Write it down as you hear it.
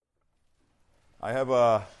I have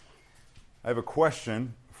a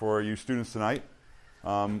question for you students tonight,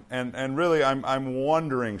 and really I'm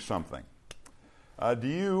wondering something. Do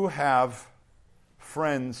you have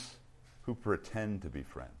friends who pretend to be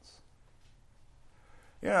friends?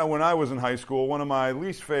 You know, when I was in high school, one of my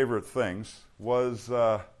least favorite things was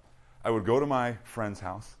I would go to my friend's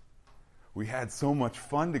house. We had so much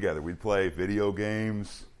fun together. We'd play video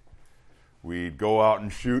games. We'd go out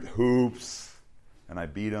and shoot hoops, and I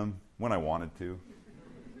beat him when I wanted to.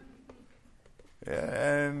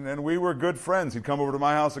 And we were good friends. He'd come over to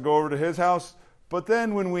my house, I'd go over to his house. But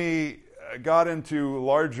then when we got into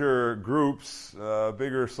larger groups,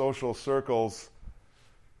 bigger social circles,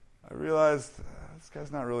 I realized this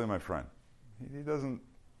guy's not really my friend. He doesn't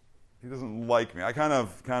like me. I kind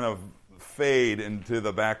of fade into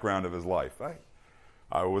the background of his life.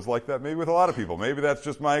 I was like that maybe with a lot of people. Maybe that's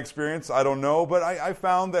just my experience. I don't know. But I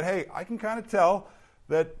found that, hey, I can kind of tell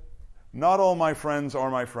that not all my friends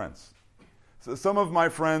are my friends. So some of my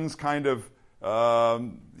friends kind of,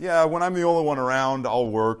 when I'm the only one around, I'll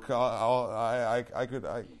work. I'll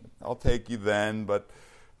take you then. But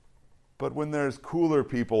when there's cooler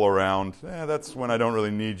people around, that's when I don't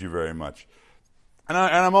really need you very much. And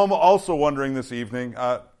I'm also wondering this evening,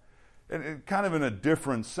 kind of in a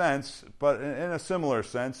different sense, but in a similar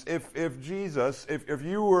sense, if Jesus, if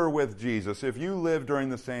you were with Jesus, if you lived during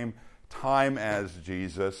the same time as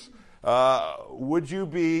Jesus, would you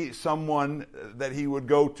be someone that he would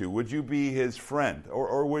go to? Would you be his friend?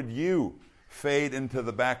 Or would you fade into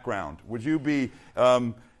the background? Would you be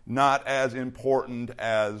not as important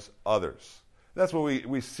as others? That's what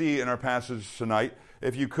we see in our passage tonight.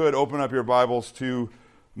 If you could open up your Bibles to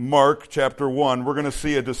Mark chapter 1, we're going to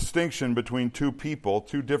see a distinction between two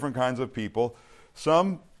different kinds of people.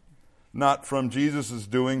 Some, not from Jesus'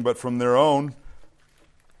 doing, but from their own,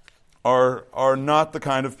 are not the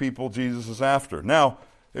kind of people Jesus is after. Now,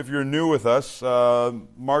 if you're new with us,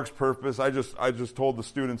 Mark's purpose, I just told the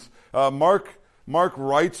students, Mark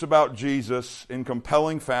writes about Jesus in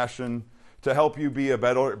compelling fashion to help you be a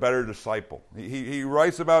better disciple. He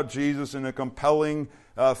writes about Jesus in a compelling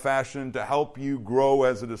fashion to help you grow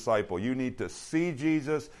as a disciple. You need to see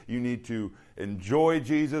Jesus. You need to enjoy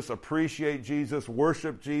Jesus, appreciate Jesus,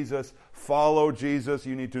 worship Jesus, follow Jesus.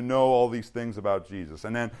 You need to know all these things about Jesus.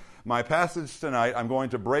 And then my passage tonight, I'm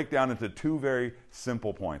going to break down into two very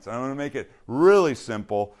simple points. I'm going to make it really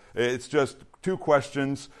simple. It's just two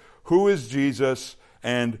questions. Who is Jesus,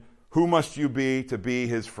 and who must you be to be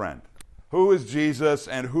his friend? Who is Jesus,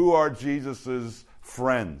 and who are Jesus's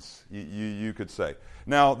friends, you could say.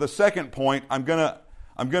 Now, the second point I'm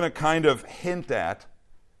gonna kind of hint at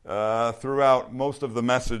throughout most of the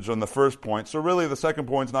message on the first point. So really, the second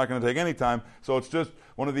point's not going to take any time. So it's just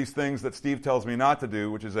one of these things that Steve tells me not to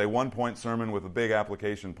do, which is a one-point sermon with a big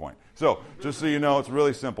application point. So just so you know, it's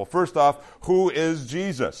really simple. First off, who is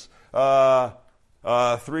Jesus? 3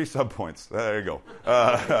 subpoints. There you go.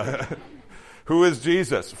 Who is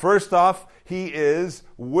Jesus? First off, he is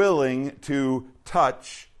willing to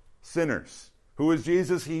touch sinners. Who is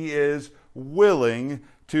Jesus? He is willing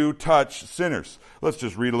to touch sinners. Let's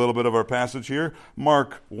just read a little bit of our passage here.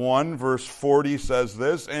 Mark 1, verse 40 says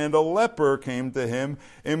this, "And a leper came to him,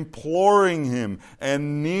 imploring him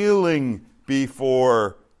and kneeling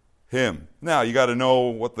before him." Now, you got to know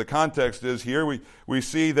what the context is here. We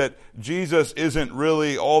see that Jesus isn't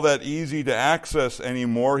really all that easy to access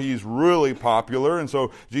anymore. He's really popular, and so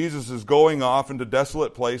Jesus is going off into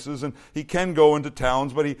desolate places, and he can go into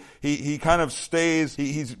towns, but he kind of stays.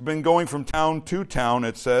 He's been going from town to town,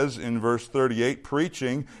 it says in verse 38,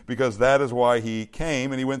 preaching, because that is why he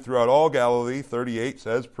came, and he went throughout all Galilee, 38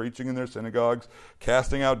 says, preaching in their synagogues,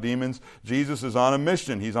 casting out demons. Jesus is on a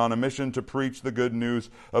mission. He's on a mission to preach the good news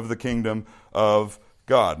of the kingdom of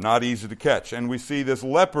God. Not easy to catch. And we see this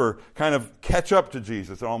leper kind of catch up to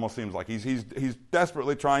Jesus. It almost seems like he's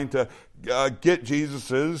desperately trying to get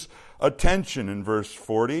Jesus's attention in verse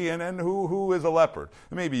 40. And who is a leper?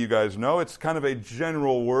 Maybe you guys know. It's kind of a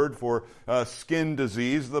general word for skin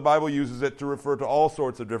disease. The Bible uses it to refer to all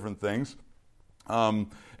sorts of different things.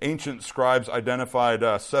 Ancient scribes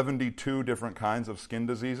identified 72 different kinds of skin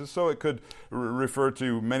diseases, so it could refer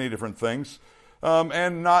to many different things.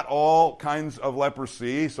 And not all kinds of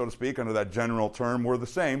leprosy, so to speak, under that general term, were the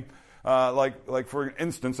same. Like for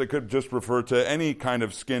instance, it could just refer to any kind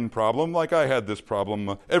of skin problem. Like I had this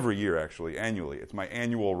problem every year, actually, annually. It's my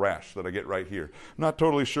annual rash that I get right here. I'm not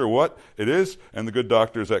totally sure what it is, and the good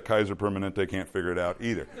doctors at Kaiser Permanente can't figure it out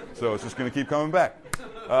either. So it's just going to keep coming back.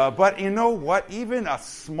 But you know what? Even a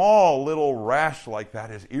small little rash like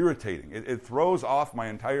that is irritating. It throws off my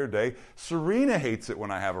entire day. Serena hates it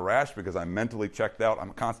when I have a rash because I'm mentally checked out.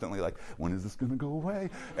 I'm constantly like, when is this going to go away?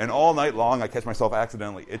 And all night long I catch myself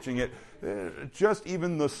accidentally itching it. Just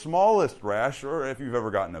even the smallest rash, or if you've ever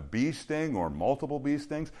gotten a bee sting or multiple bee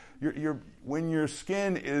stings, when your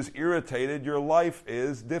skin is irritated, your life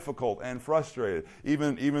is difficult and frustrated.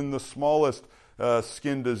 Even the smallest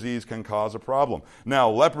skin disease can cause a problem. Now,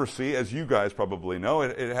 leprosy, as you guys probably know,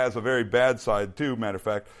 it has a very bad side too. Matter of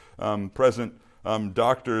fact, present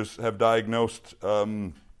doctors have diagnosed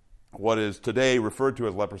what is today referred to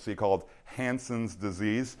as leprosy, called Hansen's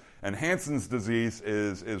disease. And Hansen's disease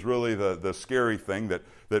is really the scary thing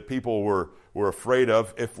that people were afraid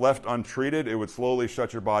of. If left untreated, it would slowly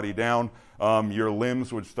shut your body down. Your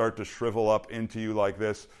limbs would start to shrivel up into you like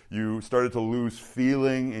this. You started to lose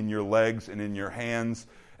feeling in your legs and in your hands.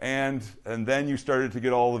 And then you started to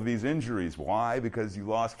get all of these injuries. Why? Because you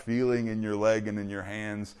lost feeling in your leg and in your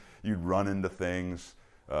hands. You'd run into things.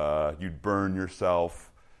 You'd burn yourself.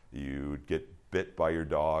 You'd get bit by your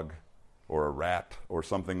dog or a rat or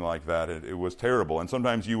something like that. It was terrible. And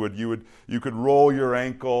sometimes you could roll your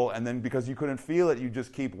ankle, and then because you couldn't feel it, you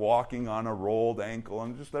just keep walking on a rolled ankle,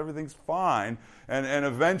 and just everything's fine. And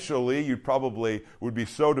eventually, you probably would be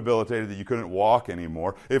so debilitated that you couldn't walk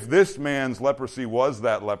anymore. If this man's leprosy was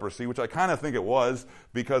that leprosy, which I kind of think it was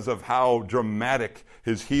because of how dramatic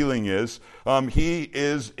his healing is, he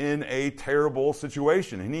is in a terrible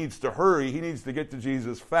situation. He needs to hurry. He needs to get to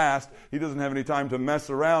Jesus fast. He doesn't have any time to mess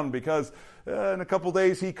around because in a couple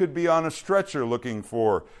days he could be on a stretcher looking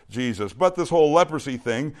for Jesus. But this whole leprosy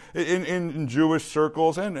thing, in Jewish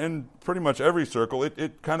circles and pretty much every circle,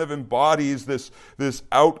 it kind of embodies this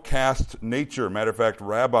outcast nature. Matter of fact,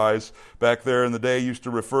 rabbis back there in the day used to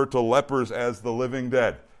refer to lepers as the living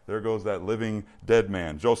dead. There goes that living dead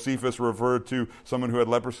man. Josephus referred to someone who had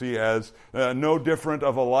leprosy as no different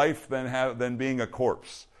of a life than being a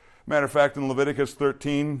corpse. Matter of fact, in Leviticus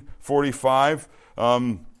 13:45,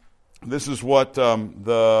 this is what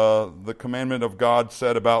the commandment of God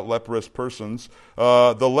said about leprous persons.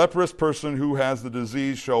 The leprous person who has the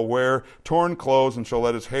disease shall wear torn clothes and shall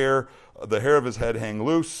let the hair of his head hang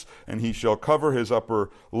loose, and he shall cover his upper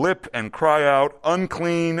lip and cry out,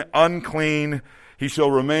 unclean, unclean. He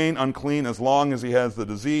shall remain unclean as long as he has the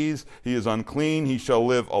disease. He is unclean. He shall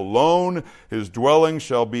live alone. His dwelling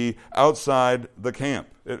shall be outside the camp.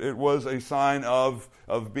 It was a sign of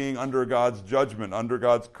being under God's judgment, under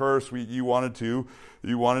God's curse. You wanted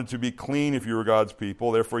to be clean if you were God's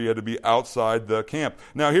people. Therefore, you had to be outside the camp.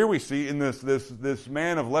 Now, here we see in this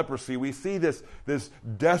man of leprosy, we see this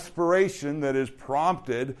desperation that is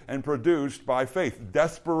prompted and produced by faith.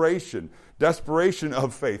 Desperation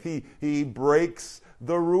of faith. He breaks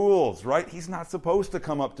the rules, right? He's not supposed to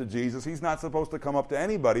come up to Jesus. He's not supposed to come up to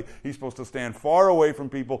anybody. He's supposed to stand far away from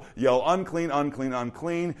people, yell, unclean, unclean,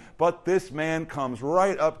 unclean. But this man comes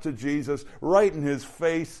right up to Jesus, right in his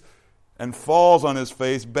face, and falls on his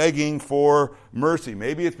face, begging for mercy.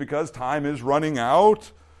 Maybe it's because time is running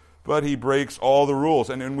out, but he breaks all the rules.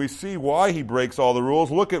 And we see why he breaks all the rules.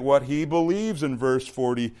 Look at what he believes in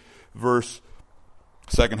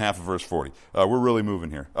second half of verse 40. We're really moving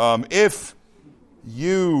here. If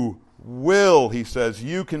you will, he says,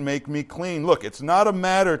 you can make me clean. Look, it's not a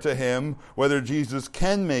matter to him whether Jesus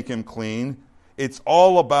can make him clean. It's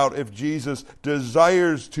all about if Jesus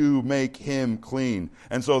desires to make him clean.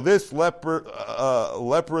 And so this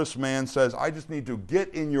leprous man says, I just need to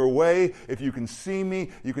get in your way. If you can see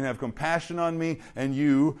me, you can have compassion on me, and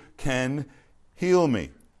you can heal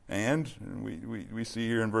me. And we see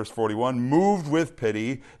here in verse 41, moved with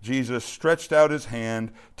pity, Jesus stretched out his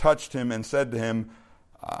hand, touched him, and said to him,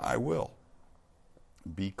 I will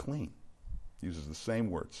be clean. Uses the same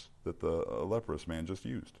words that the leprous man just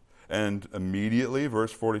used. And immediately,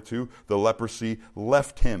 verse 42, the leprosy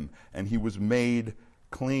left him, and he was made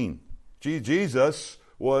clean. Jesus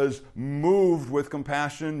was moved with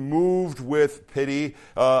compassion, moved with pity.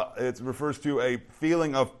 It refers to a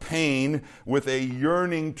feeling of pain with a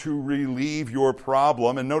yearning to relieve your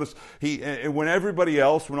problem. And notice, when everybody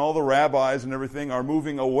else, when all the rabbis and everything are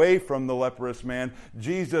moving away from the leprous man,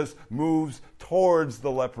 Jesus moves towards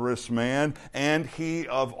the leprous man, and he,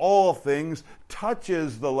 of all things,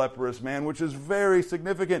 touches the leprous man, which is very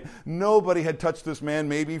significant. Nobody had touched this man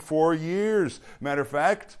maybe for years. Matter of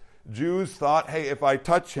fact, Jews thought, hey, if I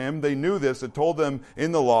touch him, they knew this, it told them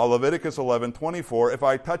in the law, Leviticus 11:24, if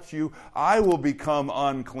I touch you, I will become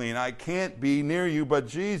unclean. I can't be near you, but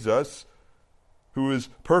Jesus who is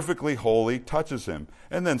perfectly holy, touches him.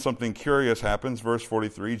 And then something curious happens. Verse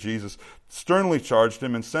 43, Jesus sternly charged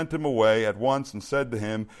him and sent him away at once and said to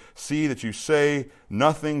him, "See that you say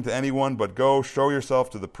nothing to anyone, but go, show yourself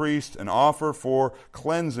to the priest, and offer for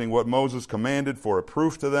cleansing what Moses commanded for a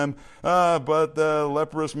proof to them." But the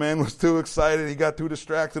leprous man was too excited. He got too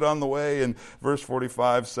distracted on the way. And verse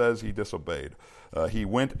 45 says he disobeyed. He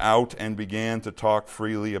went out and began to talk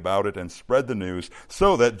freely about it and spread the news,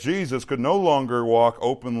 so that Jesus could no longer walk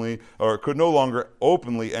openly, or could no longer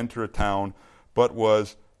openly enter a town, but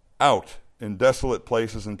was out in desolate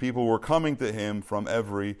places, and people were coming to him from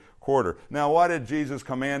every quarter. Now, why did Jesus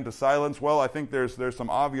command to silence? Well, I think there's some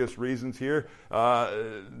obvious reasons here.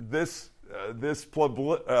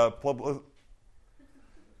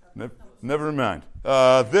 Never mind.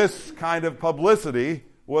 This kind of publicity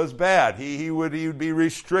was bad. He would be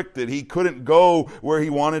restricted. He couldn't go where he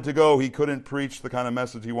wanted to go. He couldn't preach the kind of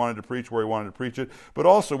message he wanted to preach where he wanted to preach it. But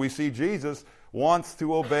also we see Jesus wants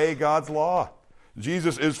to obey God's law.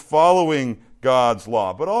 Jesus is following God's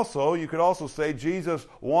law. But also, you could also say Jesus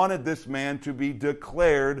wanted this man to be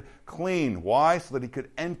declared clean. Why? So that he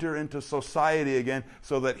could enter into society again,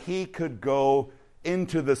 so that he could go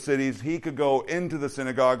into the cities, he could go into the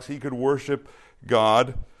synagogues, he could worship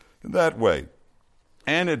God that way.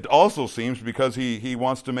 And it also seems, because he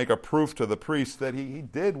wants to make a proof to the priests, that he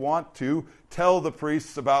did want to tell the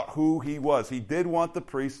priests about who he was. He did want the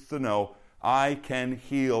priests to know, I can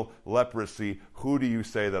heal leprosy. Who do you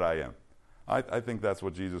say that I am? I think that's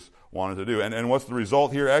what Jesus wanted to do. And what's the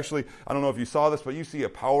result here? Actually, I don't know if you saw this, but you see a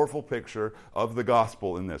powerful picture of the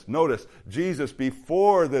gospel in this. Notice, Jesus,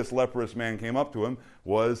 before this leprous man came up to him,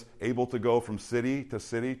 was able to go from city to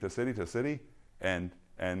city to city to city and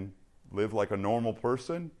live like a normal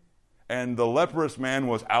person. And the leprous man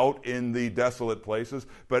was out in the desolate places.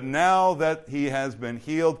 But now that he has been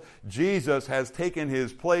healed, Jesus has taken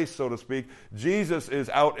his place, so to speak. Jesus is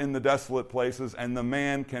out in the desolate places, and the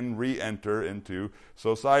man can re-enter into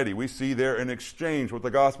society. We see there an exchange, what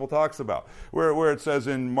the gospel talks about. Where it says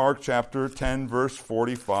in Mark chapter 10, verse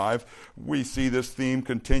 45, we see this theme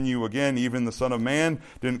continue again. Even the Son of Man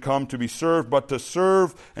didn't come to be served, but to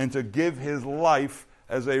serve and to give his life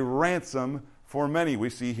as a ransom for many. We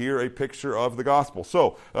see here a picture of the gospel.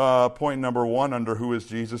 So, point number one, under who is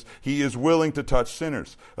Jesus? He is willing to touch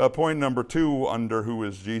sinners. Point number two, under who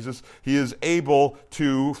is Jesus? He is able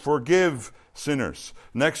to forgive sinners.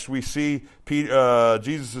 Next, we see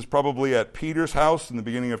Jesus is probably at Peter's house in the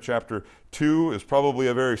beginning of chapter 2. It's probably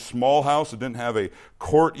a very small house. It didn't have a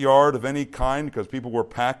courtyard of any kind because people were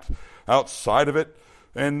packed outside of it.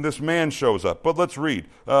 And this man shows up. But let's read.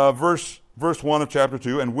 Verse 1 of chapter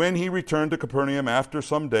 2, and when he returned to Capernaum after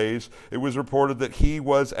some days, it was reported that he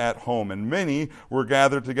was at home, and many were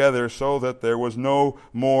gathered together so that there was no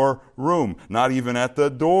more room, not even at the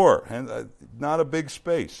door, and not a big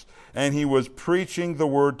space. And he was preaching the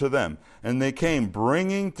word to them, and they came,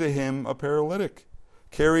 bringing to him a paralytic,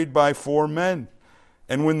 carried by 4 men.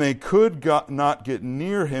 And when they could not get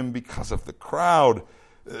near him because of the crowd,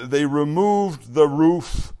 they removed the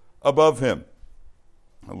roof above him.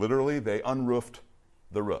 Literally, they unroofed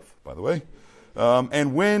the roof, by the way.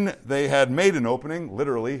 And when they had made an opening,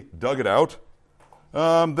 literally dug it out,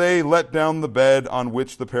 they let down the bed on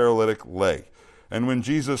which the paralytic lay. And when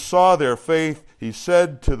Jesus saw their faith, he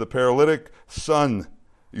said to the paralytic, "Son,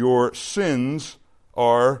 your sins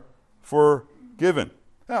are forgiven."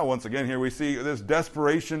 Now, once again, here we see this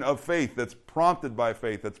desperation of faith that's prompted by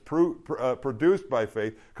faith, that's produced by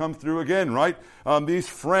faith, come through again, right? These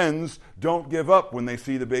friends don't give up when they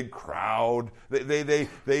see the big crowd.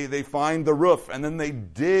 They find the roof, and then they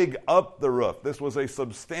dig up the roof. This was a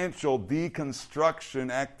substantial deconstruction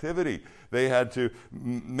activity. They had to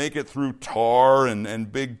make it through tar and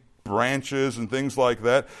big branches and things like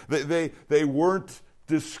that. They weren't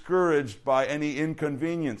discouraged by any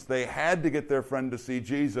inconvenience. They had to get their friend to see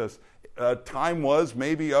Jesus. Time was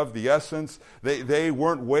maybe of the essence. They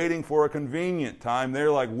weren't waiting for a convenient time.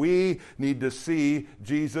 They're like, we need to see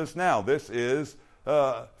Jesus now. This is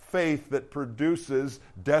faith that produces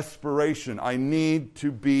desperation. I need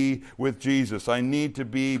to be with Jesus. I need to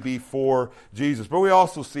be before Jesus. But we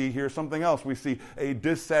also see here something else. We see a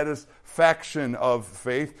dissatisfaction of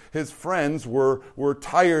faith. His friends were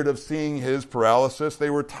tired of seeing his paralysis. They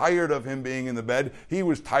were tired of him being in the bed. He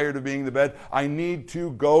was tired of being in the bed. I need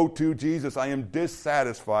to go to Jesus. I am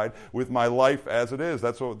dissatisfied with my life as it is.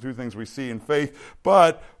 That's what two things we see in faith.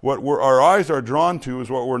 But what our eyes are drawn to is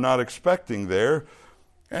what we're not expecting there.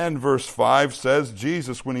 And verse 5 says,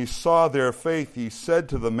 Jesus, when he saw their faith, he said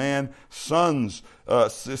to the man, Son,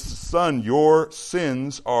 your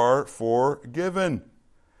sins are forgiven.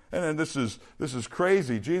 And this is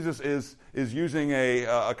crazy. Jesus is using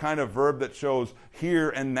a kind of verb that shows here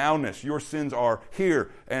and nowness. Your sins are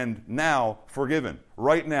here and now forgiven.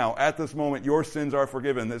 Right now, at this moment, your sins are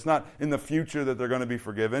forgiven. It's not in the future that they're going to be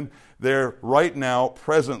forgiven. They're right now,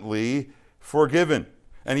 presently forgiven.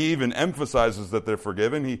 And he even emphasizes that they're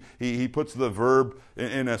forgiven. He puts the verb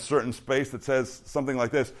in a certain space that says something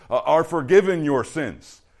like this, are forgiven your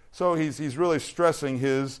sins. So he's really stressing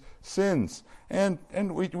his sins. And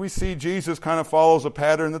we see Jesus kind of follows a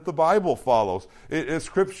pattern that the Bible follows.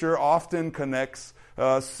 Scripture often connects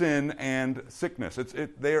sin and sickness.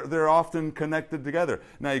 They're often connected together.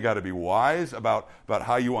 Now you got to be wise about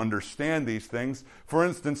how you understand these things. For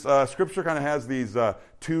instance, Scripture kind of has these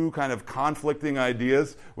two kind of conflicting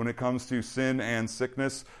ideas when it comes to sin and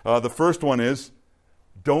sickness. The first one is,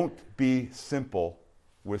 don't be simple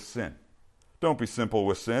with sin. Don't be simple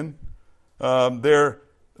with sin.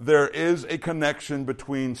 There is a connection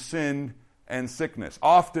between sin and sickness.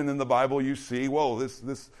 Often in the Bible you see, whoa,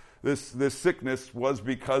 this sickness was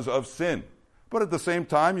because of sin. But at the same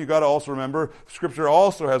time, you got to also remember, Scripture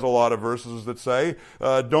also has a lot of verses that say,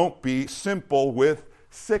 don't be simple with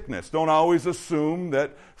sickness. Don't always assume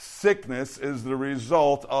that sickness is the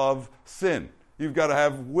result of sin. You've got to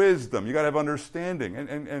have wisdom. You've got to have understanding.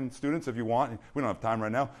 And students, if you want, we don't have time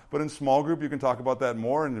right now, but in small group you can talk about that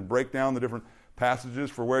more and break down the different passages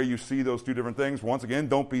for where you see those two different things. Once again,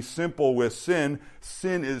 don't be simple with sin.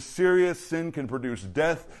 Sin is serious. Sin can produce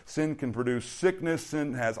death. Sin can produce sickness.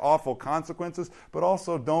 Sin has awful consequences. But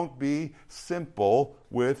also don't be simple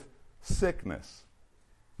with sickness.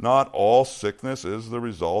 Not all sickness is the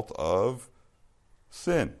result of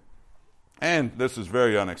sin. And this is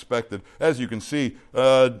very unexpected. As you can see,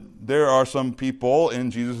 there are some people in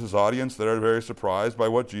Jesus' audience that are very surprised by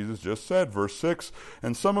what Jesus just said. Verse 6,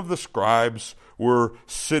 and some of the scribes were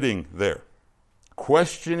sitting there,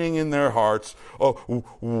 questioning in their hearts, oh,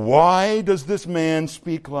 why does this man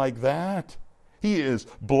speak like that? He is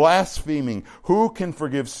blaspheming. Who can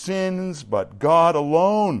forgive sins but God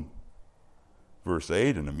alone? Verse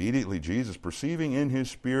 8, and immediately Jesus, perceiving in his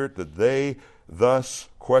spirit that they thus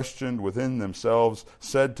questioned within themselves,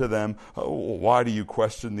 said to them, oh, why do you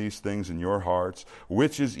question these things in your hearts?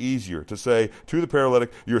 Which is easier, to say to the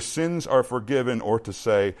paralytic, your sins are forgiven, or to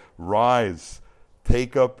say, rise,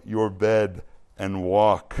 take up your bed and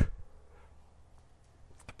walk?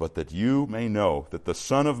 But that you may know that the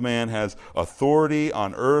Son of Man has authority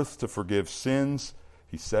on earth to forgive sins,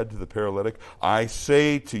 he said to the paralytic, I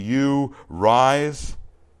say to you, rise,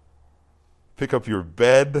 pick up your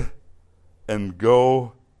bed, and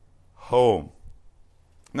go home.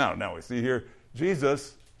 Now we see here,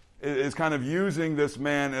 Jesus is kind of using this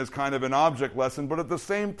man as kind of an object lesson, but at the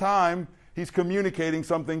same time, he's communicating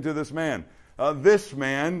something to this man. This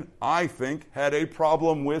man, I think, had a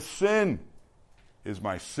problem with sin. Is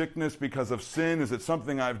my sickness because of sin? Is it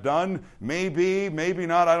something I've done? Maybe, maybe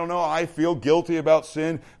not. I don't know. I feel guilty about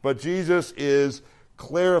sin. But Jesus is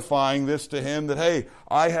clarifying this to him that, hey,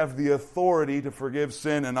 I have the authority to forgive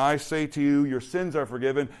sin, and I say to you, your sins are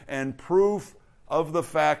forgiven, and proof of the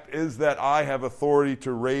fact is that I have authority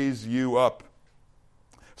to raise you up.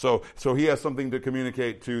 So he has something to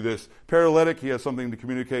communicate to this paralytic. He has something to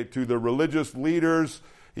communicate to the religious leaders.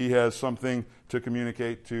 He has something to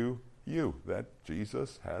communicate to you, that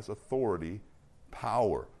Jesus has authority,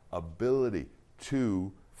 power, ability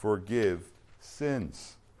to forgive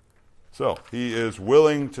sins. So he is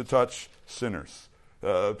willing to touch sinners,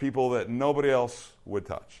 people that nobody else would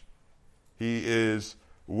touch. He is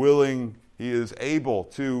willing, he is able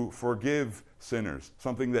to forgive sinners,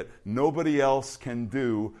 something that nobody else can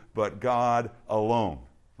do but God alone,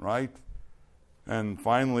 right? And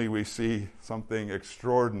finally we see something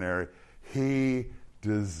extraordinary. He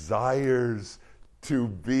desires to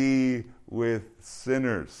be with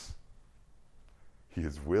sinners. He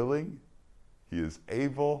is willing, he is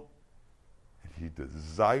able, and he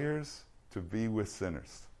desires to be with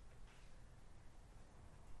sinners.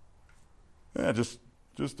 Yeah,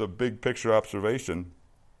 just a big picture observation.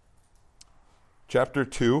 Chapter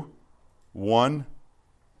 2, 1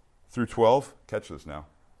 through 12, catch this now,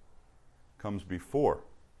 comes before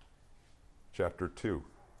chapter 2.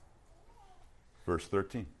 Verse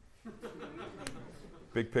 13.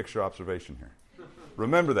 Big picture observation here.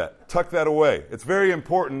 Remember that. Tuck that away. It's very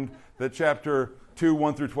important that chapter 2,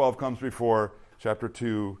 1 through 12 comes before chapter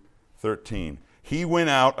 2, 13. He went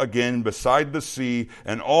out again beside the sea,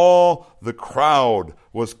 and all the crowd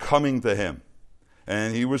was coming to him.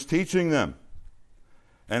 And he was teaching them.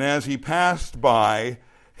 And as he passed by,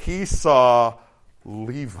 he saw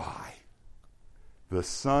Levi, the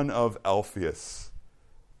son of Alphaeus,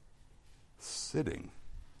 sitting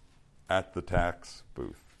at the tax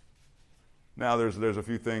booth. Now, there's a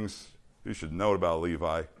few things you should note about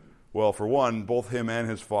Levi. Well, for one, both him and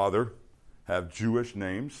his father have Jewish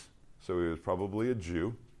names, so he was probably a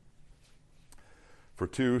Jew. For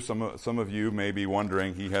two, some of you may be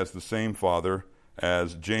wondering, he has the same father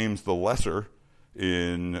as James the Lesser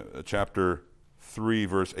in chapter 3,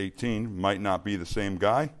 verse 18. Might not be the same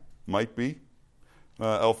guy. Might be.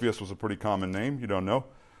 Alphaeus was a pretty common name. You don't know.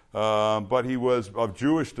 But he was of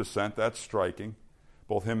Jewish descent. That's striking.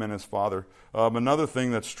 Both him and his father. Another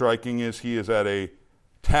thing that's striking is he is at a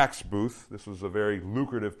tax booth. This was a very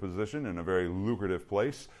lucrative position in a very lucrative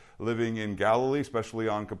place. Living in Galilee, especially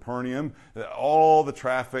on Capernaum, all the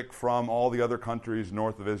traffic from all the other countries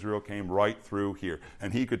north of Israel came right through here.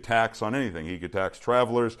 And he could tax on anything. He could tax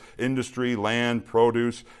travelers, industry, land,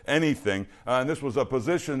 produce, anything. And this was a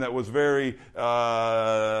position that was very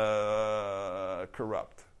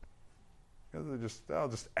corrupt. I'll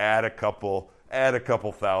just add a couple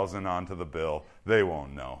thousand onto the bill. They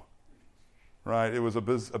won't know. Right? It was a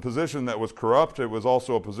position that was corrupt. It was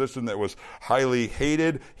also a position that was highly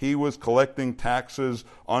hated. He was collecting taxes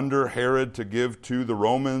under Herod to give to the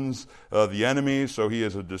Romans, the enemies. So he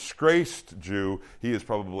is a disgraced Jew. He is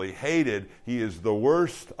probably hated. He is the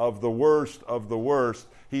worst of the worst of the worst.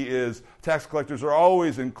 Tax collectors are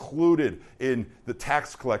always included in the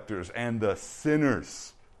tax collectors and the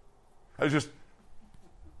sinners.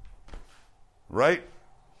 Right?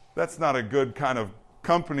 That's not a good kind of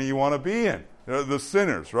company you want to be in. The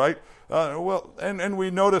sinners, right? And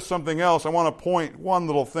we notice something else. I want to point one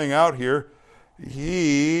little thing out here.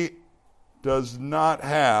 He does not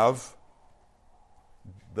have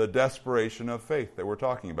the desperation of faith that we're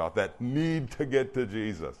talking about, that need to get to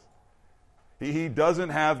Jesus. He doesn't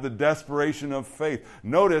have the desperation of faith.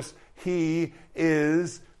 Notice, he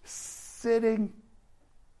is sitting.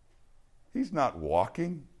 He's not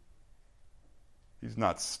walking. He's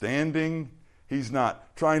not standing. He's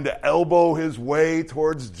not trying to elbow his way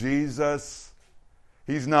towards Jesus.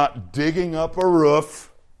 He's not digging up a roof.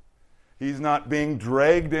 He's not being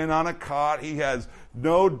dragged in on a cot. He has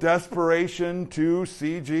no desperation to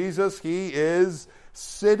see Jesus. He is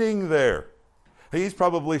sitting there. He's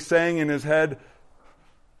probably saying in his head,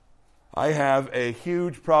 I have a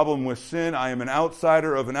huge problem with sin. I am an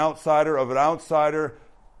outsider of an outsider of an outsider,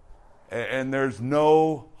 and there's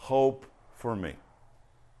no hope for me.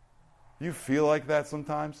 You feel like that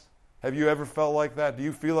sometimes? Have you ever felt like that? Do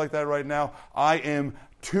you feel like that right now? I am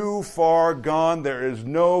too far gone. There is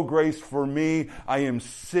no grace for me. I am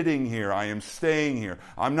sitting here. I am staying here.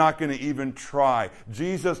 I'm not going to even try.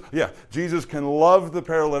 Jesus can love the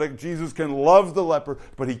paralytic. Jesus can love the leper,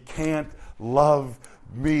 but he can't love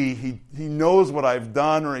me. He knows what I've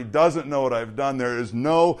done, or he doesn't know what I've done. There is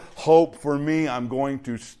no hope for me. I'm going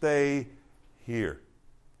to stay here.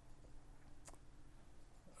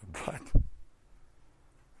 But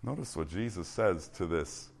notice what Jesus says to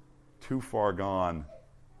this too far gone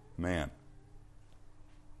man.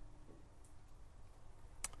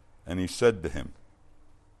 And he said to him,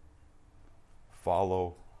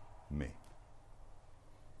 follow me.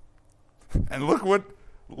 And look what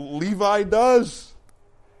Levi does.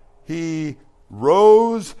 He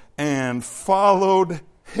rose and followed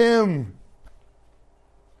him.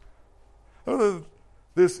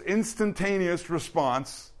 This instantaneous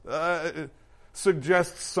response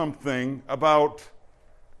suggests something about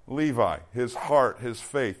Levi, his heart, his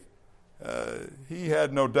faith. He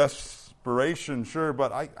had no desperation, sure,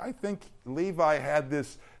 but I think Levi had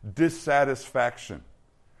this dissatisfaction.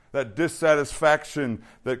 That dissatisfaction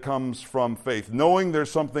that comes from faith. Knowing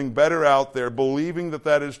there's something better out there, believing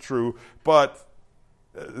that is true, but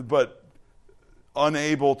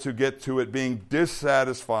unable to get to it, being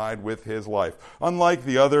dissatisfied with his life. Unlike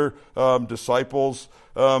the other disciples,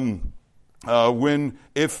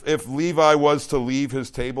 if Levi was to leave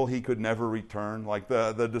his table, he could never return. Like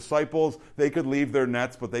the disciples, they could leave their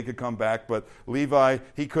nets, but they could come back. But Levi,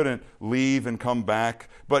 he couldn't leave and come back.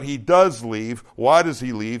 But he does leave. Why does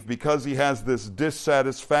he leave? Because he has this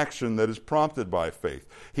dissatisfaction that is prompted by faith.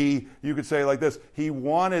 You could say it like this: he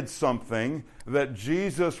wanted something that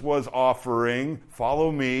Jesus was offering,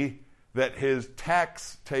 follow me, that his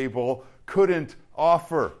tax table couldn't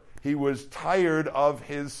offer. He was tired of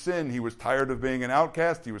his sin. He was tired of being an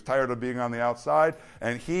outcast. He was tired of being on the outside.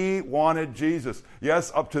 And he wanted Jesus.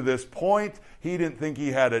 Yes, up to this point, he didn't think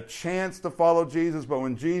he had a chance to follow Jesus. But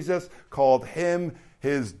when Jesus called him,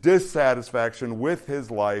 his dissatisfaction with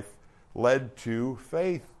his life led to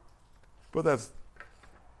faith. But that's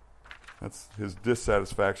his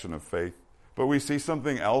dissatisfaction of faith. But we see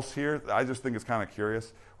something else here. I just think it's kind of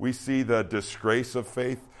curious. We see the disgrace of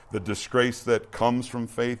faith. the disgrace that comes from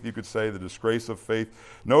faith, you could say, the disgrace of faith.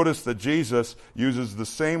 Notice that Jesus uses the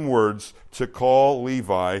same words to call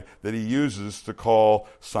Levi that he uses to call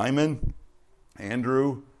Simon,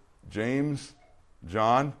 Andrew, James,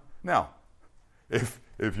 John. Now, if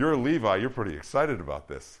you're Levi, you're pretty excited about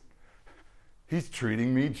this. He's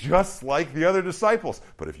treating me just like the other disciples.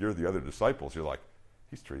 But if you're the other disciples, you're like,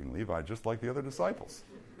 he's treating Levi just like the other disciples.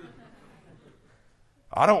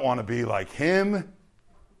 I don't want to be like him.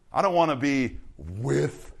 I don't want to be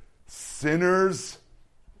with sinners.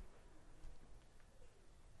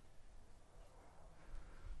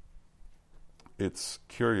 It's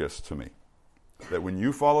curious to me that when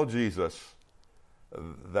you follow Jesus,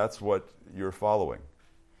 that's what you're following.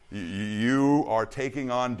 You are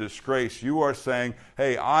taking on disgrace. You are saying,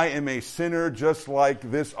 hey, I am a sinner just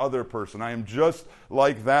like this other person. I am just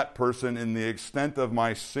like that person in the extent of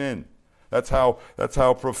my sin. That's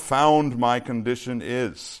how profound my condition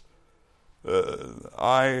is.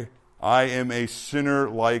 I am a sinner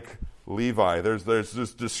like Levi. There's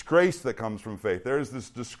this disgrace that comes from faith. There's this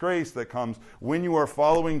disgrace that comes when you are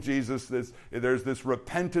following Jesus. There's this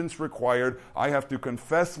repentance required. I have to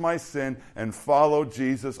confess my sin and follow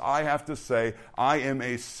Jesus. I have to say, I am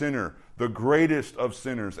a sinner, the greatest of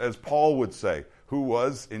sinners, as Paul would say, who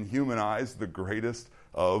was, in human eyes, the greatest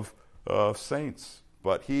of saints.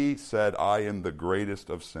 But he said, I am the greatest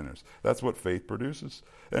of sinners. That's what faith produces.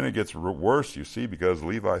 And it gets worse, you see, because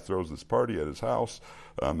Levi throws this party at his house.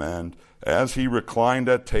 And as he reclined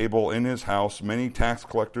at table in his house, many tax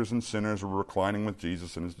collectors and sinners were reclining with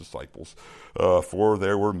Jesus and his disciples. For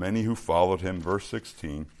there were many who followed him. Verse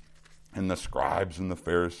 16. And the scribes and the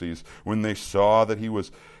Pharisees, when they saw that he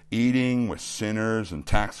was eating with sinners and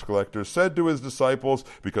tax collectors, said to his disciples,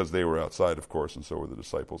 because they were outside, of course, and so were the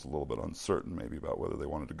disciples, a little bit uncertain maybe about whether they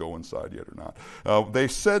wanted to go inside yet or not. They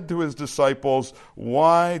said to his disciples,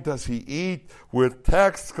 why does he eat with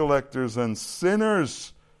tax collectors and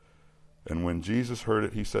sinners? And when Jesus heard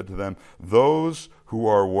it, he said to them, those who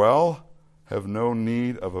are well have no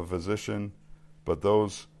need of a physician, but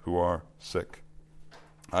those who are sick.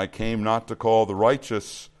 I came not to call the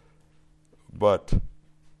righteous, but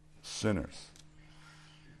sinners.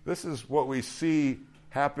 This is what we see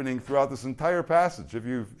happening throughout this entire passage, if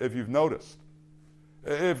you've noticed.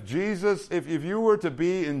 If you were to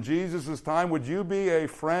be in Jesus' time, would you be a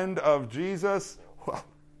friend of Jesus? Well,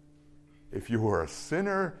 if you were a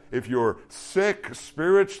sinner, if you're sick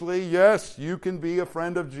spiritually, yes, you can be a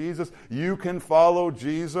friend of Jesus. You can follow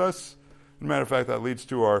Jesus. As a matter of fact, that leads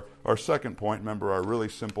to our second point. Remember our really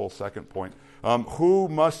simple second point. Who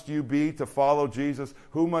must you be to follow Jesus?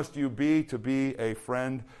 Who must you be to be a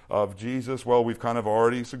friend of Jesus? Well, we've kind of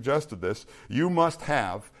already suggested this. You must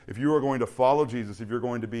have, if you are going to follow Jesus, if you're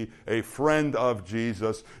going to be a friend of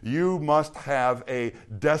Jesus, you must have a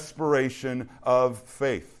desperation of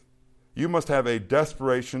faith. You must have a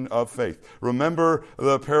desperation of faith. Remember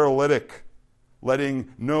the paralytic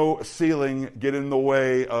letting no ceiling get in the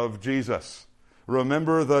way of Jesus.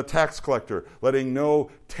 Remember the tax collector letting no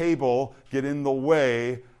table get in the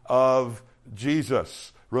way of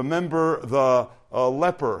Jesus. Remember the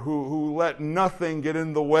leper who let nothing get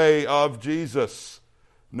in the way of Jesus.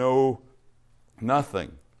 No,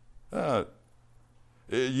 nothing.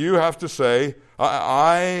 You have to say,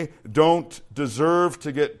 I don't deserve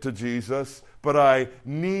to get to Jesus, but I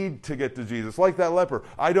need to get to Jesus. Like that leper.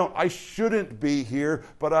 I shouldn't be here,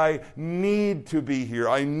 but I need to be here.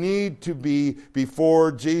 I need to be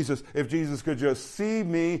before Jesus. If Jesus could just see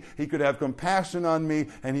me, he could have compassion on me,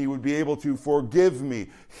 and he would be able to forgive me,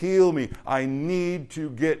 heal me. I need to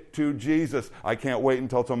get to Jesus. I can't wait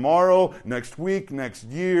until tomorrow, next week, next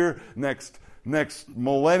year, next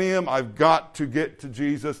millennium. I've got to get to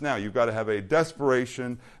Jesus now. You've got to have a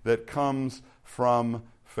desperation that comes from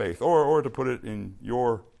faith. Or to put it in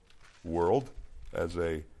your world, as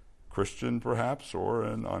a Christian perhaps, or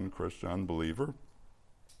an unchristian unbeliever,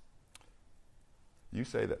 you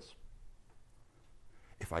say this: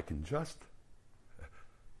 if I can just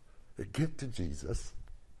get to Jesus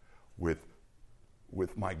with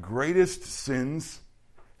my greatest sins,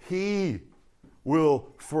 he will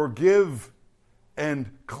forgive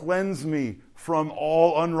and cleanse me from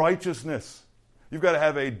all unrighteousness. You've got to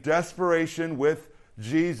have a desperation with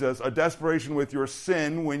Jesus, a desperation with your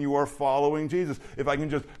sin when you are following Jesus. If I can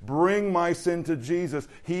just bring my sin to Jesus,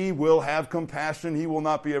 he will have compassion. He will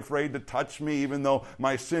not be afraid to touch me, even though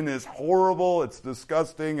my sin is horrible, it's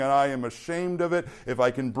disgusting, and I am ashamed of it. If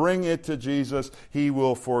I can bring it to Jesus, he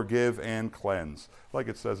will forgive and cleanse. Like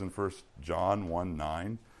it says in 1 John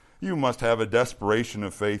 1:9. You must have a desperation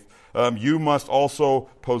of faith. You must also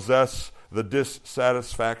possess the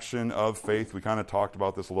dissatisfaction of faith. We kind of talked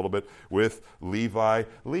about this a little bit with Levi.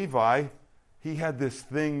 Levi, he had this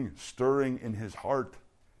thing stirring in his heart.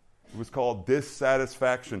 It was called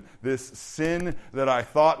dissatisfaction. This sin that I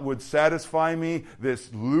thought would satisfy me,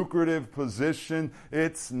 this lucrative position,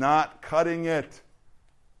 it's not cutting it.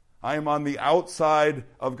 I am on the outside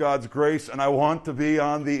of God's grace, and I want to be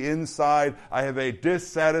on the inside. I have a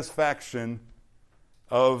dissatisfaction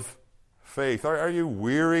of faith. Are you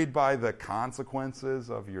wearied by the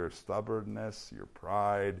consequences of your stubbornness, your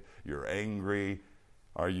pride, your angry?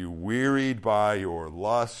 Are you wearied by your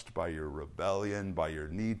lust, by your rebellion, by your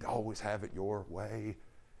need to always have it your way?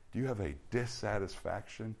 Do you have a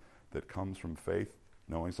dissatisfaction that comes from faith,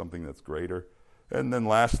 knowing something that's greater? And then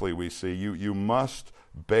lastly, we see you must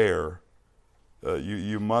bear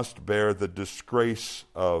you must bear the disgrace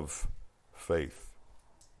of faith.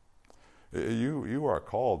 You are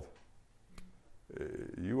called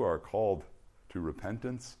to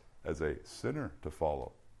repentance as a sinner to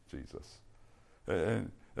follow Jesus.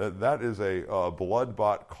 And that is a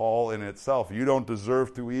blood-bought call in itself. You don't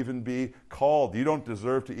deserve to even be called. You don't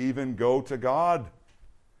deserve to even go to God.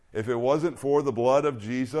 If it wasn't for the blood of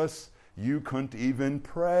Jesus, you couldn't even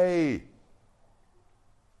pray.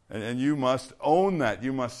 And you must own that.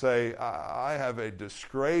 You must say, I have a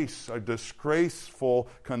disgraceful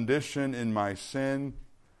condition in my sin.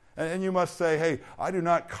 And you must say, hey, I do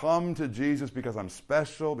not come to Jesus because I'm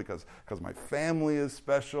special, because my family is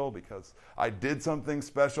special, because I did something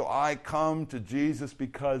special. I come to Jesus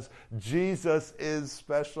because Jesus is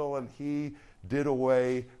special and he did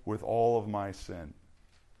away with all of my sin.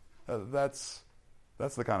 That's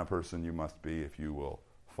the kind of person you must be if you will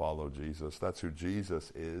follow Jesus. That's who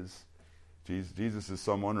Jesus is. Jesus is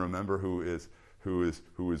someone, remember, who is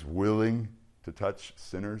willing to touch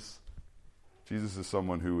sinners. Jesus is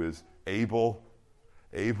someone who is able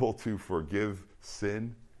to forgive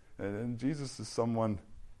sin. And Jesus is someone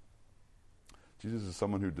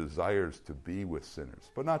who desires to be with sinners,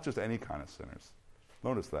 but not just any kind of sinners.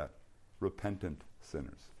 Notice that. Repentant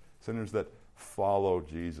sinners. Sinners that follow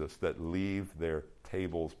Jesus, that leave their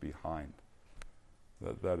tables behind.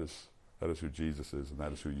 That is who Jesus is, and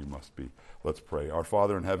that is who you must be. Let's pray. Our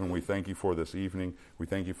Father in heaven, we thank you for this evening. We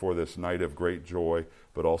thank you for this night of great joy,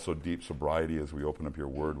 but also deep sobriety as we open up your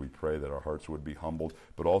word. We pray that our hearts would be humbled,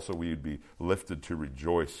 but also we would be lifted to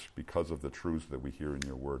rejoice because of the truths that we hear in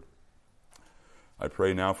your word. I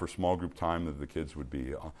pray now for small group time that the kids would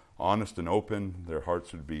be honest and open, their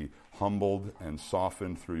hearts would be humbled and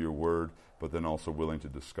softened through your word, but then also willing to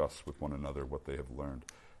discuss with one another what they have learned.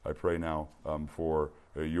 I pray now for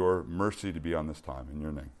your mercy to be on this time. In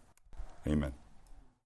your name, amen.